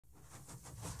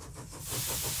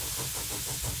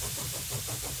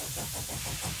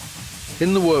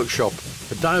In the workshop,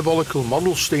 a Diabolical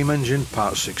model steam engine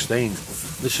part 16.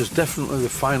 This is definitely the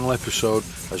final episode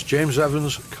as James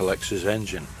Evans collects his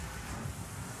engine.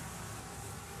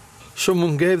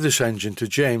 Someone gave this engine to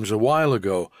James a while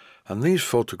ago, and these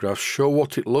photographs show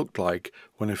what it looked like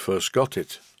when he first got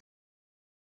it.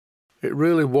 It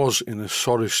really was in a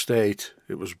sorry state.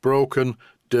 It was broken,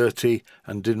 dirty,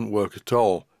 and didn't work at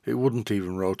all. It wouldn't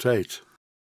even rotate.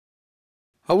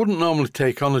 I wouldn't normally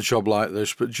take on a job like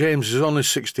this, but James is only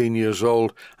 16 years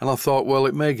old, and I thought, well,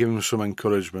 it may give him some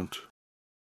encouragement.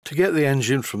 To get the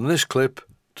engine from this clip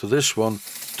to this one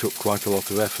took quite a lot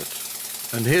of effort.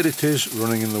 And here it is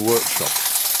running in the workshop.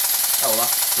 Oh,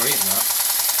 that's brilliant, that.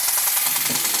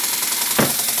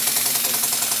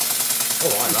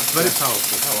 Oh, aye, that's very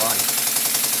powerful. Oh, aye.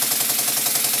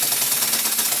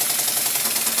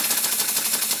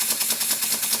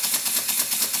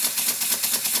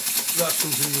 That's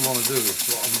something you want to do,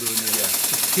 what I'm doing here. Yeah.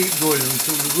 Just keep going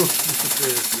until the rust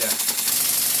disappears. Yeah.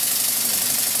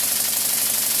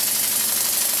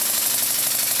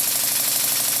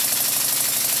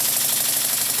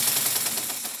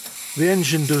 The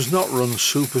engine does not run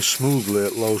super smoothly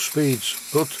at low speeds,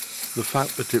 but the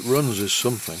fact that it runs is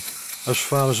something. As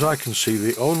far as I can see,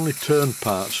 the only turned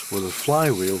parts were the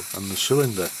flywheel and the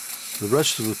cylinder. The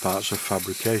rest of the parts are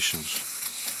fabrications,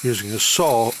 using a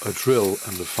saw, a drill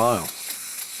and a file.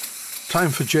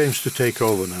 Time for James to take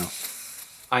over now.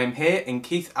 I am here in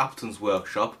Keith Appleton's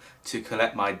workshop to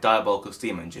collect my Diabolical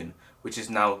steam engine, which is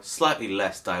now slightly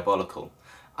less diabolical.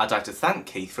 I'd like to thank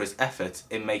Keith for his effort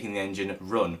in making the engine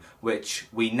run, which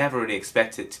we never really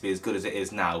expected it to be as good as it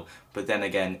is now, but then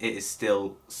again it is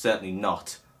still certainly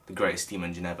not the greatest steam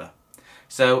engine ever.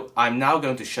 So I'm now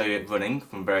going to show you it running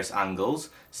from various angles,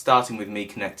 starting with me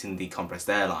connecting the compressed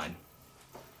air line.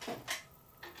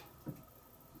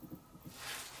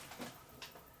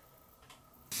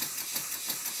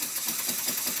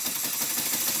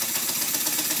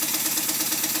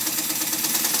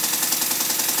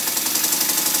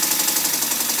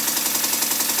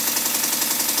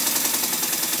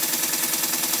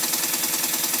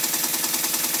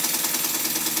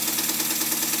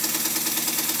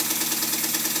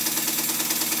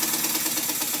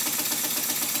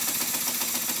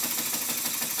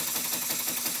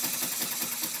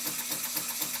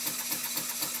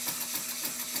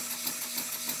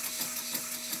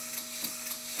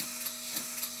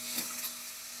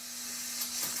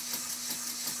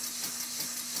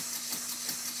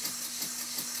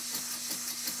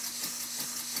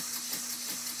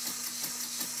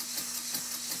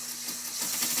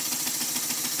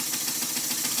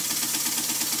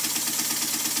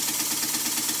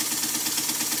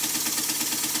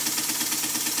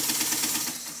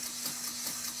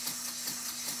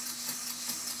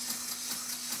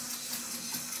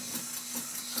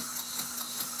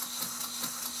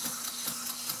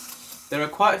 There are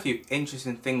quite a few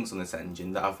interesting things on this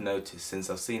engine that I've noticed since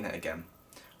I've seen it again.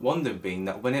 One of them being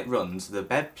that when it runs, the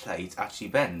bed plate actually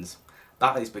bends.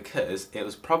 That is because it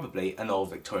was probably an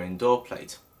old Victorian door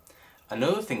plate.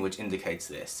 Another thing which indicates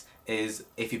this is,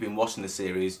 if you've been watching the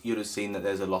series, you'll have seen that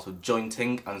there's a lot of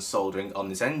jointing and soldering on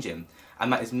this engine,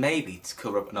 and that is maybe to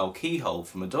cover up an old keyhole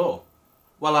from a door.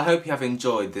 Well, I hope you have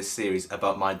enjoyed this series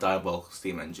about my Diabolical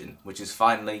steam engine, which is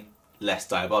finally less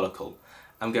diabolical.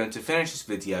 I'm going to finish this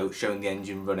video showing the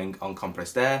engine running on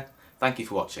compressed air. Thank you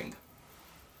for watching.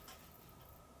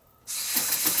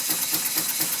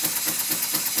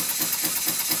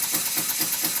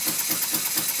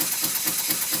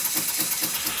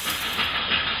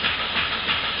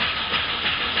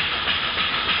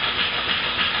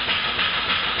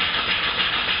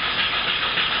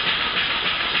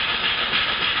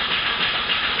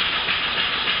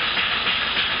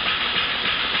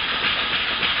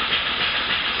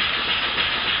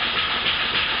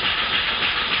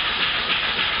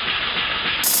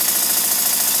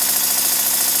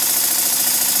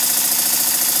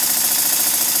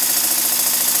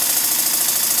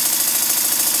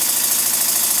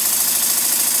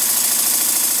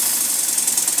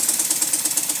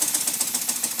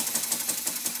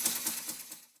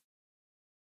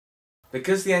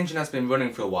 Because the engine has been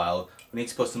running for a while, we need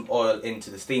to put some oil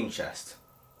into the steam chest.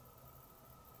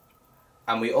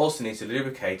 And we also need to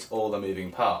lubricate all the moving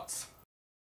parts.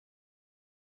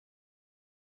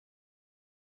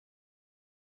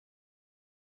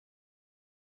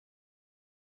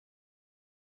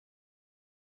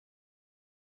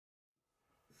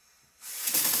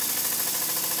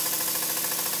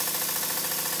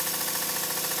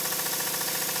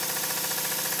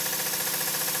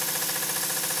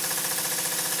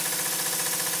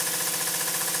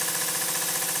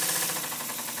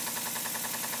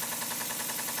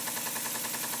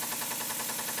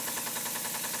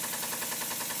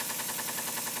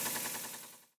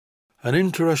 An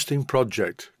interesting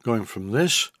project, going from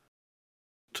this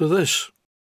to this.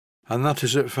 And that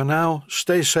is it for now.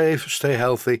 Stay safe, stay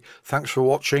healthy. Thanks for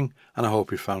watching, and I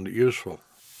hope you found it useful.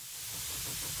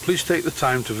 Please take the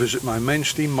time to visit my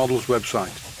Mainsteam Models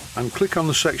website and click on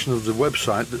the section of the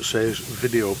website that says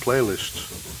Video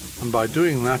Playlists. And by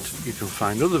doing that, you can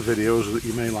find other videos that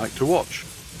you may like to watch.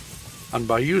 And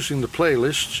by using the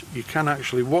playlists, you can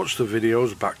actually watch the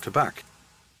videos back to back.